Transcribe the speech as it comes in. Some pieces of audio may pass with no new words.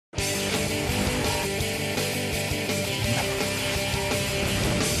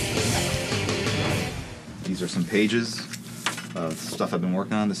These are some pages of stuff I've been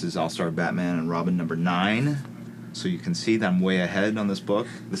working on. This is All-Star Batman and Robin number 9. So you can see that I'm way ahead on this book.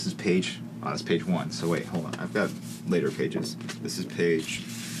 This is page 1. So wait, hold on. I've got later pages. This is page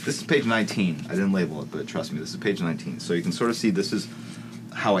 19. I didn't label it, but trust me, this is page 19. So you can sort of see this is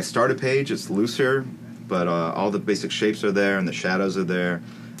how I start a page. It's looser, but all the basic shapes are there and the shadows are there.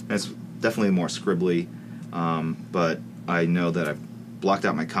 And it's definitely more scribbly, but I know that I've blocked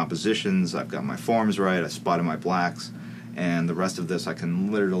out my compositions, I've got my forms right, I spotted my blacks, and the rest of this I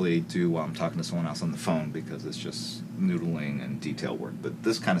can literally do while I'm talking to someone else on the phone because it's just noodling and detail work. But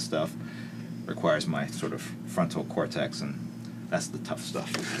this kind of stuff requires my sort of frontal cortex, and that's the tough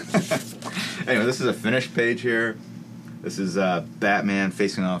stuff. Anyway, this is a finished page here. This is Batman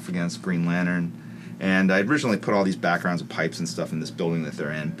facing off against Green Lantern. And I originally put all these backgrounds of pipes and stuff in this building that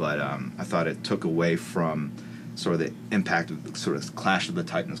they're in, but I thought it took away from sort of the impact of the sort of Clash of the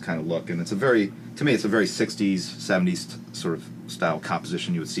Titans kind of look. And it's a very, to me, it's a very 60s, 70s sort of style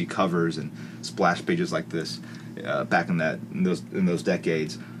composition. You would see covers and splash pages like this back in those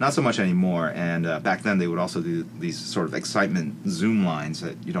decades. Not so much anymore. And back then they would also do these sort of excitement zoom lines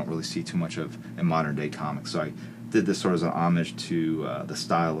that you don't really see too much of in modern day comics. So I did this sort of as an homage to the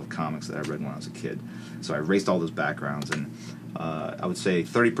style of comics that I read when I was a kid. So I erased all those backgrounds, and I would say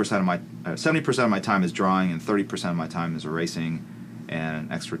 70% of my time is drawing, and 30% of my time is erasing, and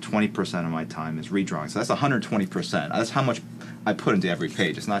an extra 20% of my time is redrawing. So that's 120%. That's how much I put into every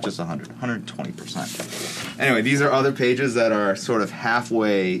page. It's not just 120%. Anyway, these are other pages that are sort of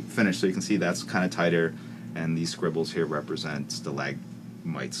halfway finished, so you can see that's kind of tighter, and these scribbles here represent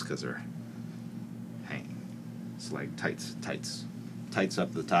stalagmites because they're hanging. Stalactites, tights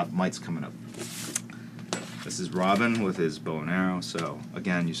up the top, mites coming up. This is Robin with his bow and arrow. So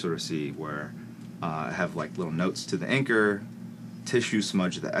again, you sort of see where I have like little notes to the inker, tissue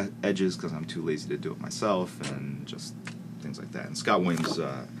smudge the edges because I'm too lazy to do it myself, and just things like that. And Scott Williams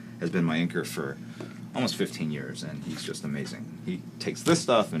has been my inker for almost 15 years, and he's just amazing. He takes this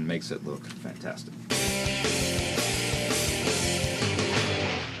stuff and makes it look fantastic.